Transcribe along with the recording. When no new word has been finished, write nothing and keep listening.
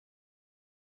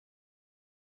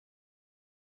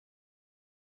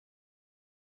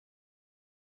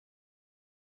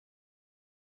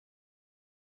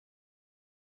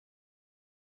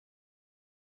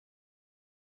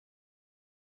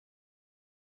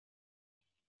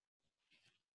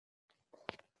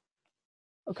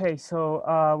Okay, so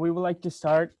we would like to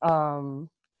start.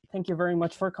 Thank you very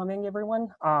much for coming, everyone.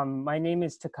 My name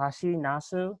is Takashi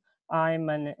Nasu. I'm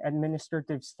an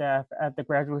administrative staff at the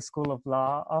Graduate School of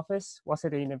Law Office,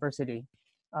 Waseda University.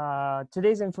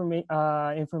 Today's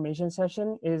information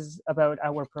session is about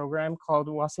our program called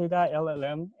Waseda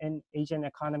LL.M in Asian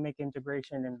Economic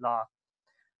Integration in Law.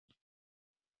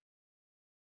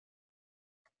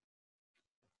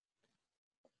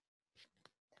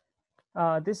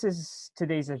 This is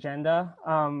today's agenda.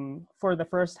 For the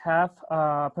first half,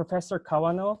 Professor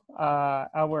Kawano,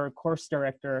 our course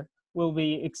director, will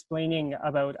be explaining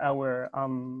about our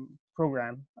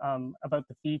program, about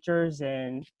the features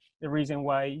and the reason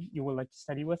why you would like to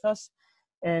study with us.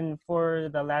 And for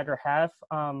the latter half,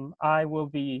 I will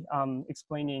be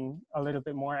explaining a little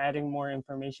bit more, adding more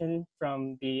information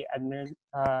from the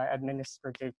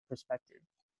administrative perspective.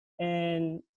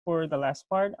 And for the last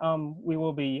part, we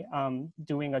will be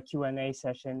doing a Q&A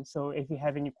session. So if you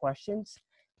have any questions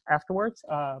afterwards,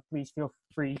 please feel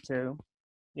free to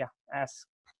ask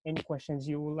any questions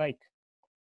you would like.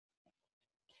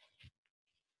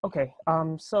 Okay,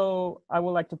 so I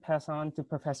would like to pass on to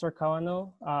Professor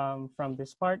Kawano from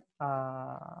this part.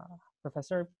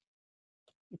 Professor,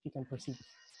 if you can proceed.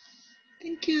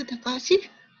 Thank you, Takashi.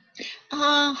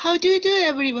 How do you do,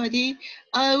 everybody?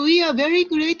 We are very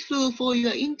grateful for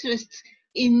your interest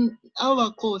in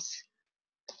our course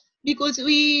because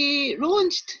we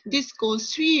launched this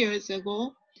course 3 years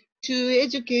ago to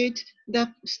educate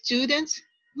the students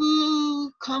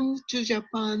who come to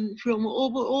Japan from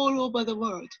all over the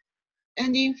world.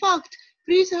 And in fact,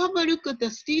 please have a look at the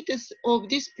status of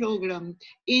this program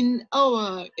in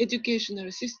our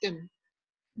educational system.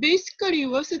 Basically,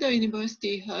 Waseda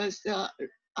University has an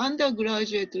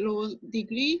undergraduate law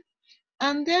degree,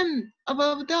 and then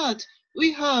above that,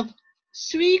 we have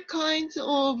 3 kinds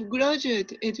of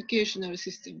graduate educational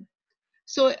system.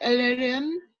 So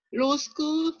LL.M, law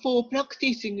school for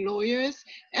practicing lawyers,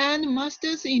 and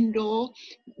masters in law.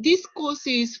 This course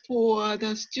is for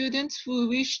the students who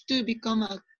wish to become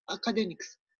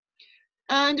academics.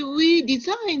 And we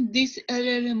designed this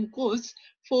LL.M course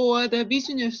for the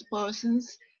business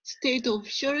persons, state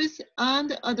officials,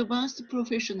 and advanced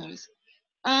professionals.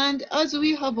 And as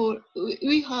we have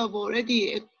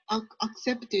already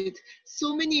accepted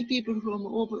so many people from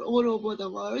all over the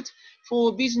world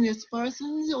for business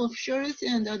persons, officials,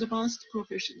 and advanced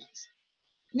professionals.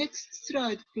 Next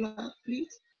slide,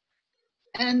 please.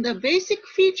 And the basic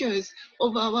features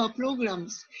of our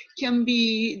programs can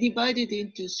be divided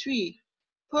into 3.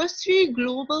 Firstly,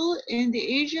 global and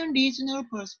Asian regional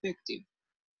perspective.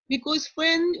 Because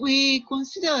when we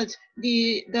considered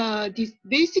the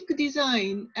basic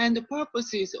design and the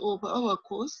purposes of our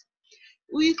course,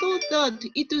 we thought that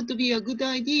it would be a good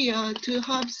idea to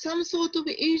have some sort of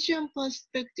Asian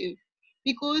perspective.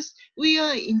 Because we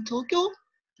are in Tokyo,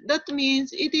 that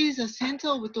means it is a center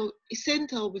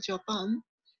of Japan,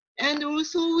 and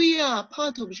also we are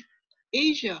part of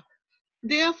Asia.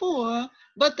 Therefore,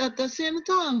 but at the same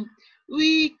time,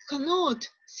 we cannot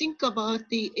think about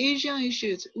the Asian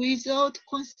issues without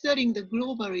considering the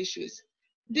global issues.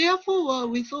 Therefore,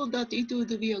 we thought that it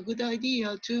would be a good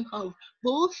idea to have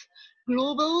both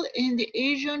global and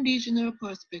Asian regional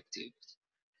perspectives.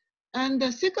 And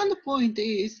the second point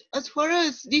is, as far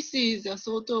as this is a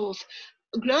sort of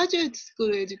graduate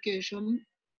school education,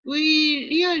 we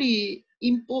really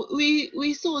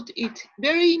we thought it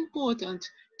very important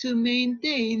to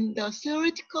maintain the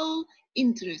theoretical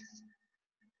interest.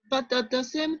 But at the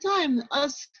same time,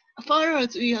 as far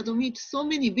as we admit so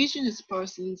many business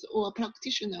persons or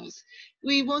practitioners,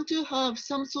 we want to have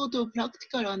some sort of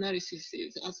practical analysis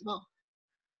as well.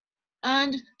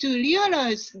 And to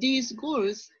realize these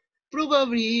goals,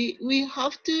 probably we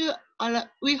have to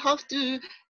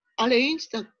arrange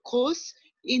the course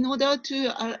in order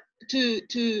to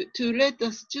let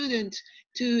the student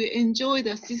to enjoy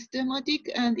the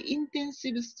systematic and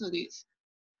intensive studies.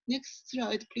 Next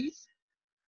slide, please.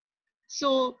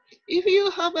 So if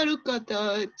you have a look at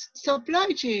the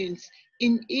supply chains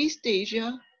in East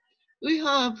Asia,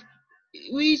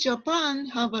 we Japan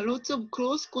have a lot of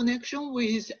close connection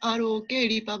with ROK,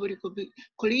 Republic of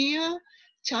Korea,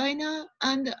 China,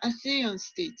 and ASEAN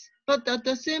states. But at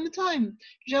the same time,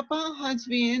 Japan has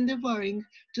been endeavoring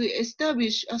to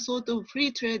establish a sort of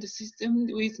free trade system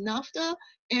with NAFTA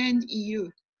and EU.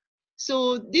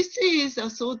 So this is a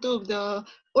sort of the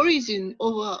origin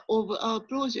of our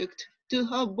project to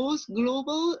have both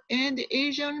global and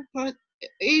Asian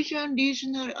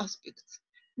regional aspects.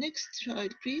 Next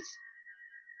slide, please.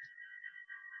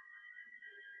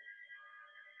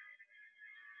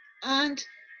 And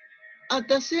at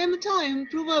the same time,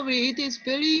 probably it is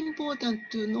very important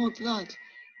to note that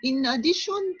in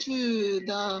addition to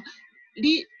the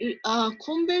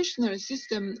conventional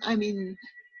system, I mean,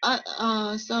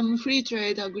 some free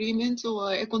trade agreements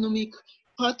or economic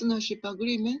partnership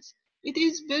agreements, it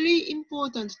is very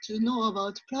important to know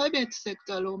about private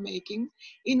sector lawmaking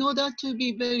in order to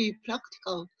be very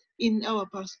practical in our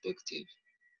perspective.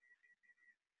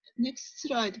 Next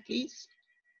slide, please.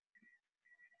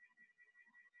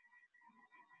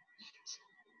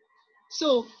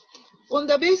 So, on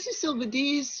the basis of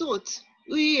these thoughts,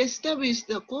 we establish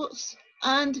the course,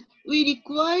 and we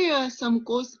require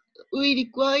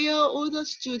all the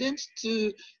students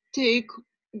to take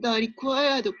the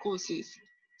required courses.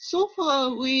 So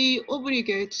far, we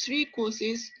obligate 3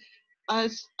 courses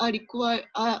as required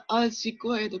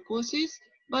courses,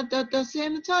 but at the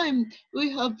same time,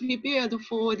 we have prepared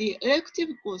for the elective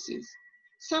courses.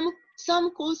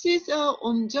 Some courses are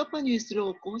on Japanese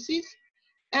law courses,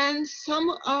 and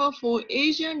some are for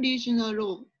Asian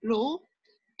regional law,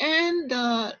 and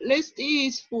the rest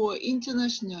is for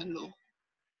international law.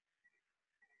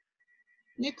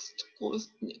 Next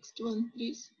one,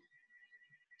 please.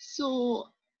 So,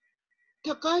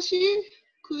 Takashi,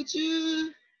 could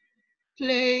you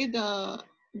play the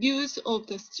views of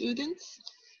the students?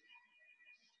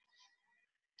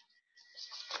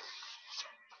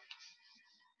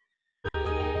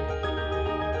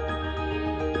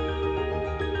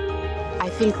 I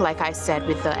think, like I said,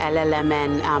 with the LL.M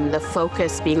and the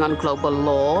focus being on global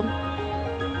law,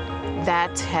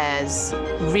 that has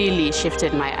really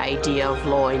shifted my idea of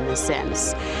law in a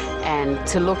sense. And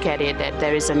to look at it, that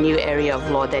there is a new area of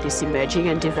law that is emerging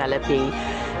and developing,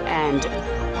 and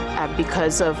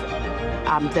because of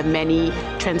the many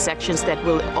transactions that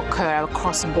will occur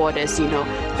across borders,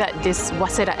 that this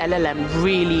Waseda LL.M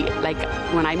really, like,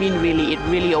 when I mean really, it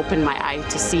really opened my eye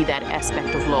to see that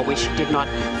aspect of law which did not,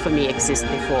 for me, exist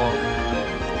before.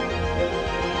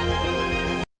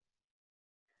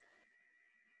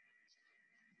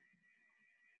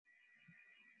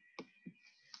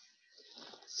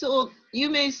 So you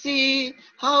may see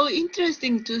how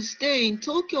interesting to stay in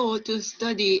Tokyo to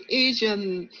study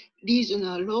Asian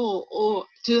regional law,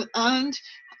 and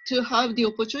to have the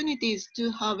opportunities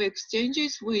to have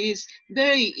exchanges with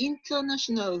very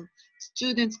international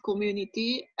students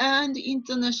community and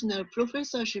international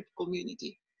professorship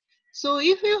community. So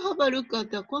if you have a look at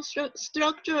the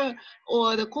structure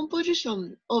or the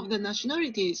composition of the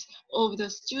nationalities of the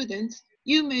students,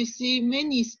 you may see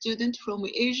many students from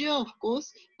Asia, of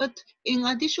course, but in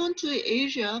addition to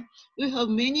Asia, we have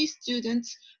many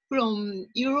students from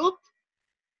Europe,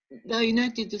 the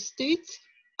United States,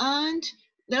 and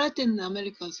Latin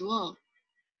America as well.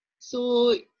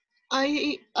 So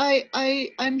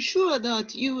I'm sure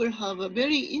that you will have a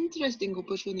very interesting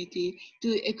opportunity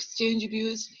to exchange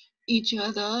views each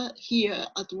other here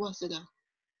at Waseda.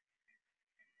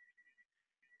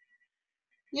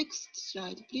 Next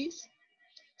slide, please.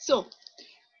 So,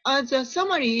 as a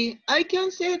summary, I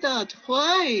can say that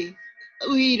why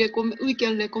we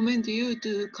can recommend you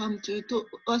to come to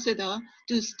Waseda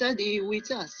to study with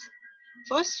us.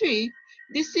 Firstly,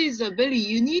 this is a very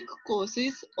unique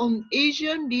courses on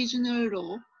Asian regional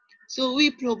law. So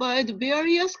we provide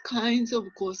various kinds of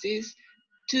courses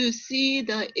to see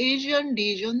the Asian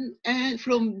region and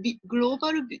from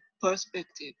global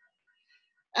perspective.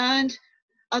 And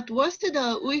at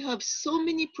Waseda, we have so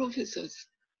many professors.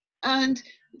 And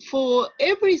for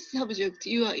every subject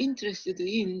you are interested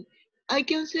in, I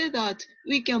can say that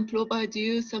we can provide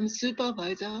you some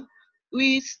supervisor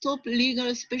with top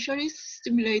legal specialists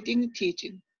stimulating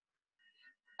teaching.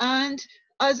 And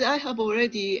as I have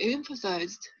already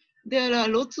emphasized, there are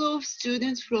lots of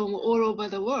students from all over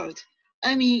the world.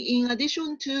 I mean, in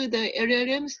addition to the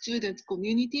LL.M student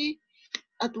community,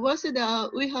 at Waseda,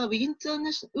 we have been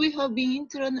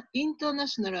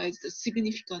internationalized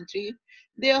significantly.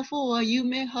 Therefore, you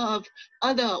may have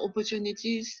other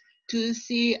opportunities to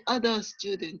see other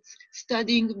students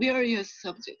studying various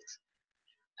subjects.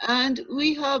 And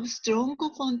we have strong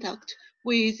contact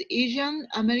with Asian,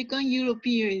 American,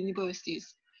 European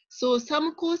universities. So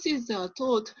some courses are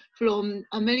taught from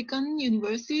American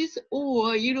universities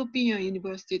or European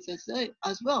universities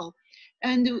as well.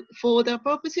 And for the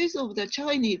purposes of the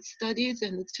Chinese studies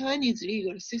and the Chinese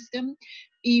legal system,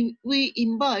 we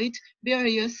invite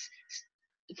various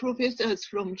professors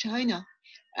from China,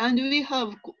 and we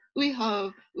have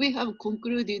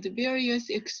concluded various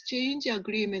exchange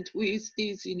agreements with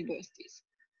these universities.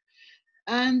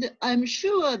 And I'm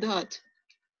sure that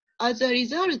as a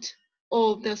result,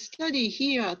 of the study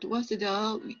here at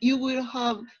Waseda, you will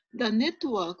have the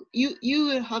network, you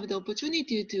will have the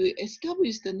opportunity to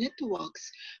establish the networks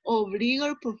of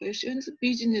legal professions,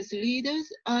 business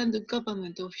leaders, and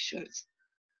government officials.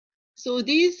 So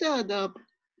these are the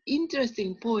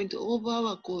interesting point of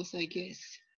our course, I guess.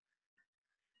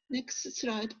 Next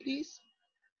slide, please.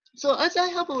 So as I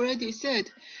have already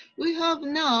said, we have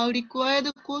now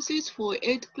required courses for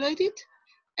 8 credit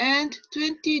and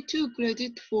 22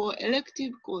 credit for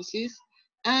elective courses,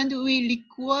 and we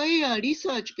require a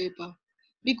research paper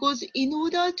because in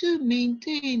order to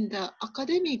maintain the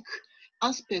academic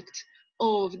aspect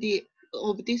of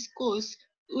this course,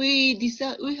 we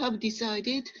have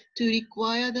decided to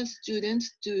require the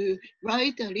students to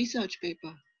write a research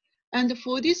paper. And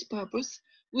for this purpose,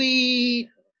 we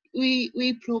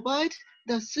provide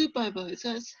the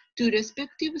supervisors to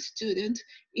respective students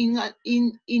in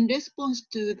response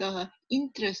to the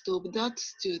interest of that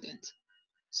student.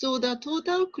 So the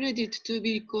total credit to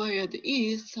be required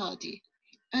is 30.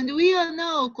 And we are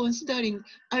now considering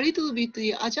a little bit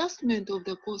the adjustment of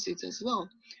the courses as well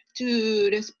to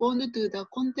respond to the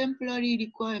contemporary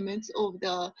requirements of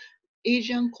the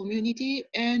Asian community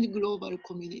and global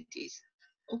communities.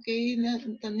 Okay,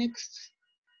 the next.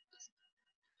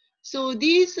 So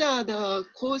these are the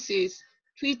courses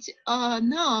which are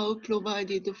now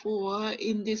provided for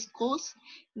in this course,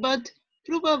 but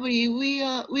probably we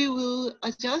will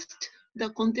adjust the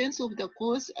contents of the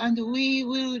course and we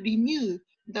will renew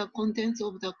the contents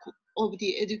of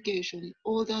the education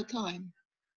all the time.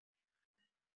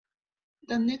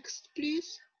 The next,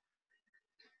 please.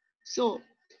 So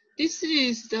this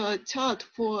is the chart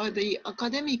for the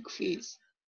academic fees.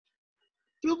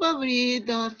 Probably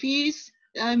the fees,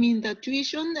 the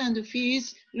tuition and the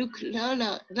fees look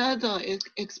rather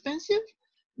expensive,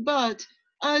 but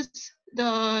as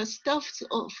the staff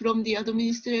from the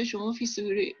administration office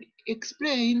will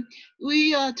explain,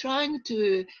 we are trying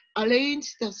to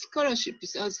arrange the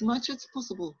scholarships as much as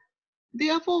possible.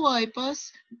 Therefore, I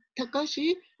pass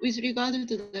Takashi with regard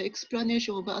to the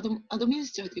explanation of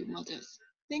administrative matters.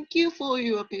 Thank you for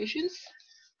your patience.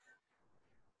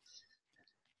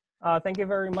 Thank you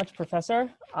very much, Professor.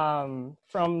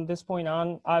 From this point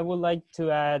on, I would like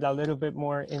to add a little bit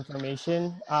more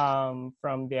information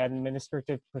from the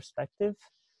administrative perspective.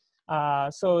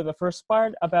 So the first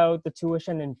part about the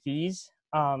tuition and fees,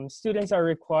 students are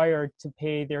required to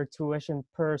pay their tuition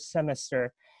per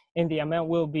semester, and the amount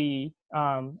will be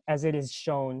as it is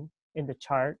shown in the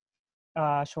chart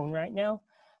shown right now.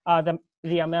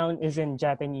 The amount is in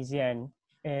Japanese yen,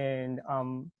 and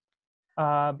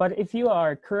but if you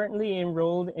are currently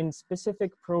enrolled in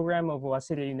specific program of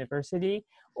Waseda University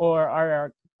or are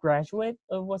a graduate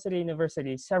of Waseda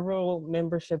University, several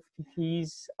membership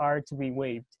fees are to be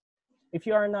waived. If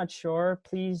you are not sure,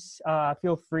 please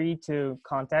feel free to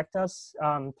contact us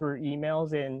through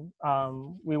emails, and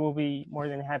we will be more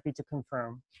than happy to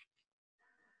confirm.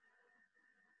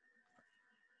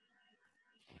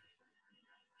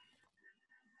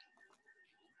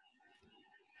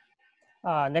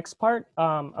 Next part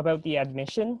about the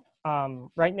admission.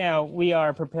 Right now, we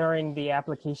are preparing the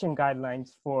application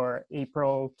guidelines for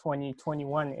April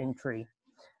 2021 entry.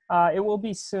 It will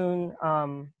be soon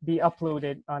be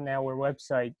uploaded on our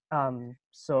website.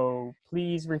 So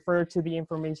please refer to the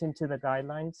information to the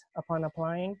guidelines upon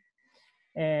applying.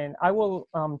 And I will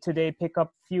today pick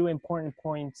up few important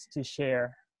points to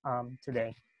share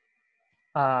today.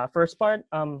 First part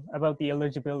about the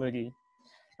eligibility.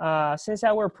 Since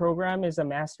our program is a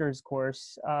master's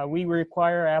course, we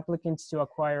require applicants to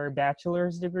acquire a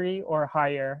bachelor's degree or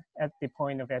higher at the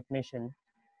point of admission.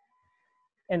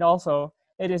 And also,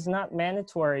 it is not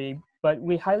mandatory, but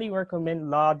we highly recommend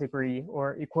law degree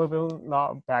or equivalent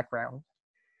law background.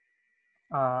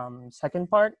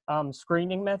 Second part,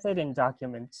 screening method and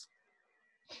documents.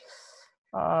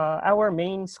 Our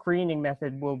main screening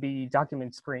method will be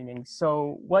document screening.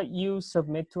 So what you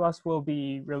submit to us will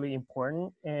be really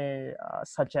important,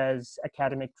 such as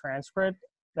academic transcript,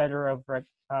 letter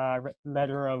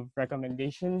of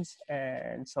recommendations,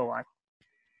 and so on.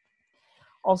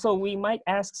 Also, we might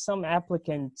ask some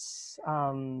applicants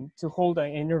to hold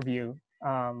an interview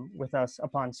with us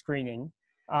upon screening.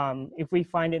 If we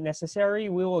find it necessary,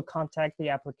 we will contact the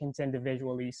applicants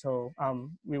individually. So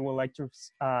we would like to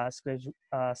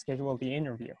schedule the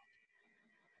interview.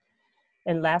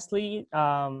 And lastly,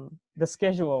 the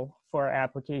schedule for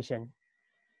application.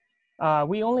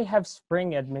 We only have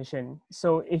spring admission.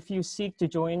 So if you seek to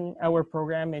join our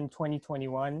program in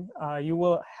 2021, you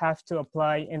will have to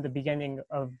apply in the beginning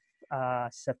of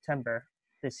September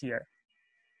this year.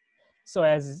 So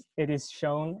as it is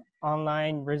shown,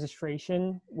 online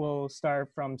registration will start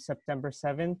from September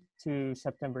 7th to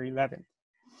September 11th.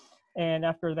 And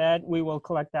after that, we will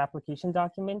collect the application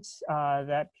documents.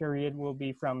 That period will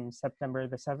be from September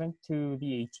the 7th to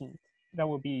the 18th. That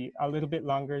will be a little bit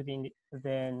longer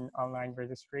than online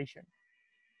registration.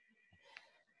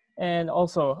 And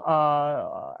also,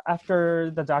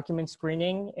 after the document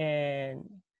screening, and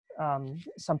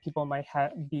some people might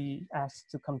be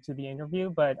asked to come to the interview,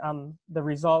 but the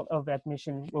result of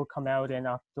admission will come out in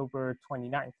October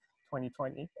 29th,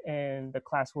 2020, and the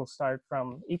class will start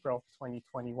from April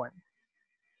 2021.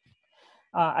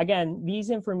 Again, these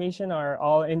information are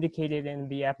all indicated in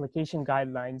the application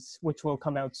guidelines, which will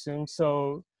come out soon.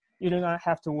 So you do not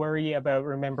have to worry about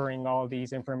remembering all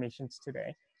these informations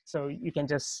today. So you can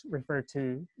just refer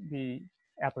to the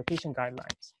application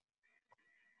guidelines.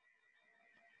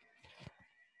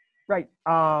 Right.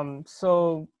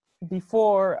 So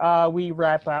before we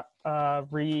wrap up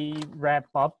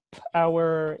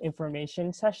our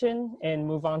information session and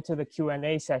move on to the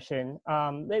Q&A session,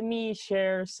 let me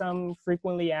share some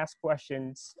frequently asked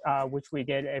questions which we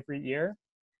get every year.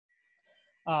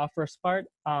 First part,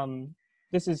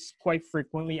 this is quite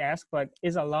frequently asked, but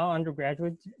is a law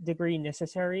undergraduate degree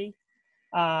necessary?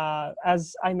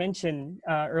 As I mentioned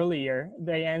earlier,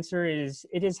 the answer is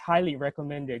it is highly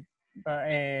recommended,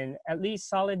 and at least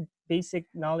solid basic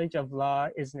knowledge of law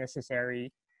is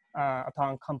necessary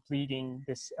upon completing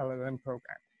this LL.M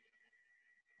program.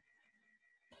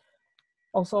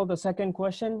 Also, the second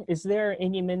question, is there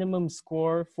any minimum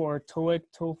score for TOEIC,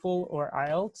 TOEFL, or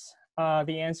IELTS?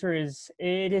 The answer is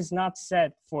it is not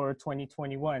set for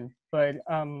 2021, but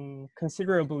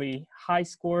considerably high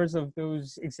scores of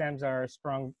those exams are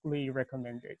strongly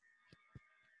recommended.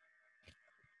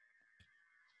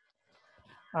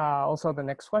 Also, the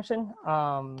next question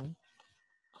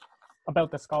about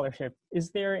the scholarship. Is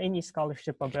there any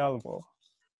scholarship available?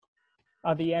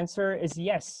 The answer is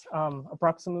yes.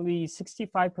 Approximately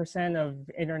 65% of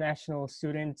international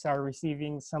students are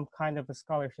receiving some kind of a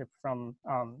scholarship from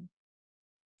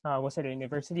Waseda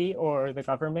University or the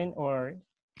government, or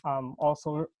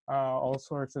also all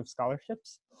sorts of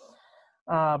scholarships.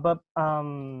 But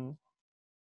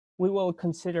we will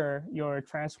consider your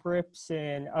transcripts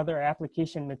and other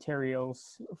application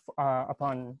materials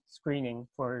upon screening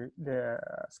for the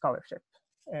scholarship.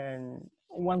 And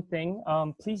one thing,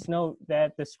 please note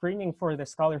that the screening for the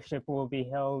scholarship will be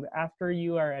held after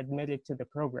you are admitted to the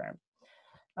program.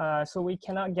 So we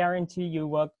cannot guarantee you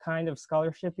what kind of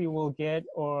scholarship you will get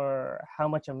or how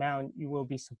much amount you will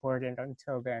be supported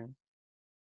until then.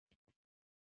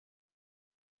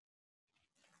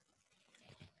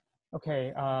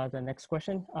 Okay, the next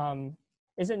question.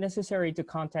 Is it necessary to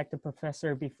contact the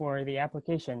professor before the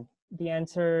application? The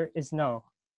answer is no.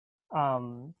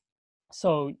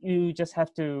 So you just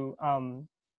have to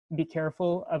be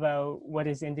careful about what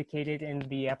is indicated in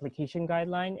the application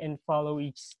guideline and follow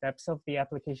each steps of the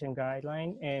application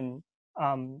guideline. And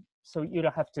so you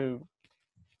don't have to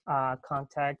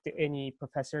contact any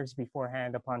professors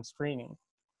beforehand upon screening.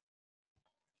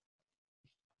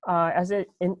 As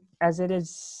it is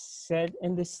said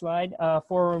in this slide,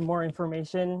 for more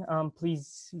information,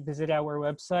 please visit our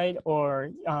website, or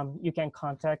you can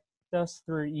contact us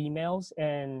through emails,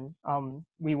 and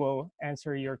we will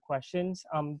answer your questions.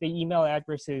 The email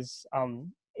address is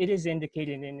it is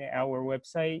indicated in our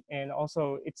website, and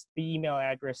also it's the email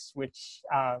address which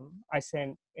I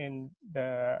sent in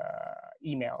the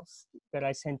emails that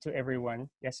I sent to everyone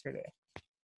yesterday.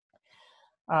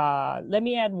 Let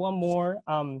me add one more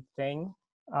thing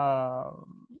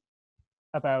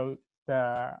about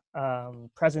the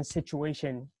present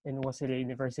situation in Waseda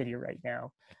University right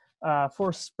now.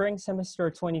 For spring semester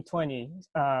 2020,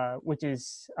 which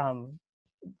is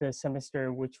the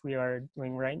semester which we are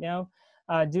doing right now,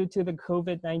 due to the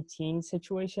COVID-19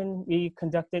 situation, we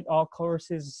conducted all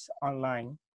courses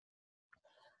online.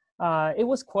 It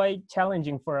was quite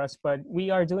challenging for us, but we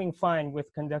are doing fine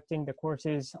with conducting the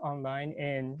courses online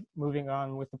and moving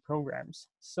on with the programs.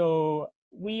 So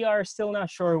we are still not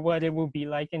sure what it will be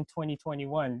like in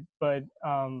 2021, but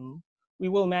we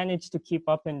will manage to keep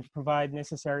up and provide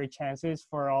necessary chances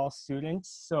for all students.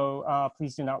 So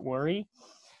please do not worry.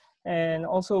 And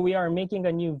also we are making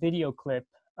a new video clip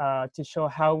to show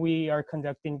how we are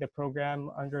conducting the program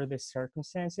under the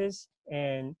circumstances.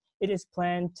 And it is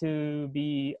planned to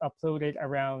be uploaded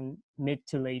around mid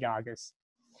to late August.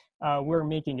 We're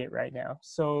making it right now.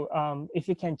 So if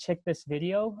you can check this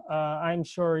video, I'm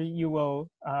sure you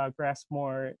will grasp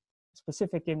more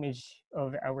specific image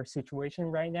of our situation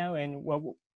right now and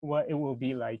what it will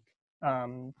be like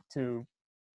to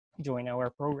join our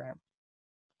program.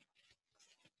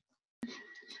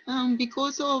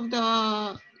 Because of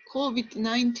the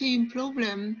COVID-19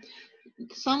 problem,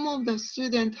 some of the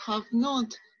students have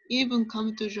not even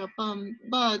come to Japan,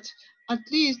 but at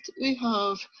least we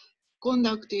have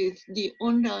conducted the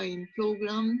online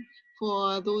program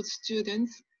for those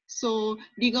students. So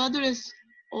regardless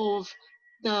of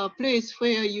the place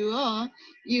where you are,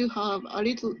 you have a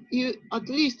little, at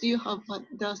least you have,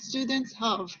 the students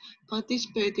have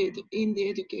participated in the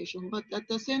education. But at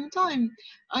the same time,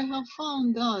 I have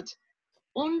found that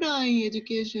online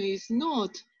education is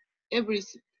not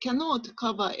everything, cannot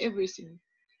cover everything.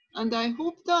 And I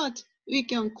hope that we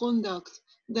can conduct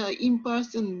the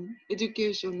in-person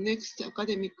education next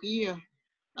academic year.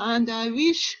 And I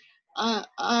wish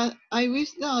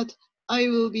that I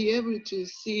will be able to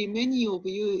see many of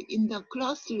you in the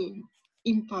classroom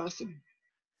in person.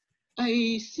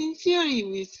 I sincerely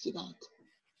wish that.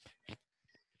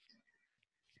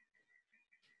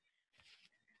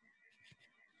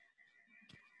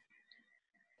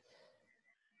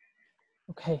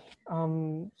 Okay,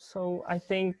 so I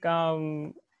think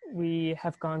we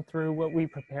have gone through what we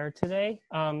prepared today.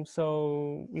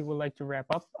 So we would like to wrap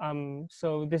up.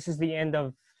 So this is the end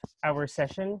of our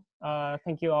session.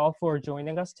 Thank you all for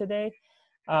joining us today.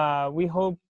 We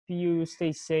hope you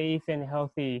stay safe and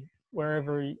healthy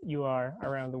wherever you are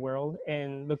around the world,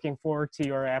 and looking forward to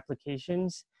your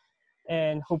applications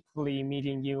and hopefully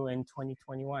meeting you in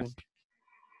 2021.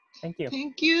 Thank you.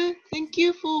 Thank you. Thank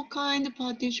you for kind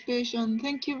participation.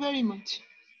 Thank you very much.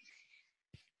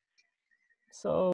 So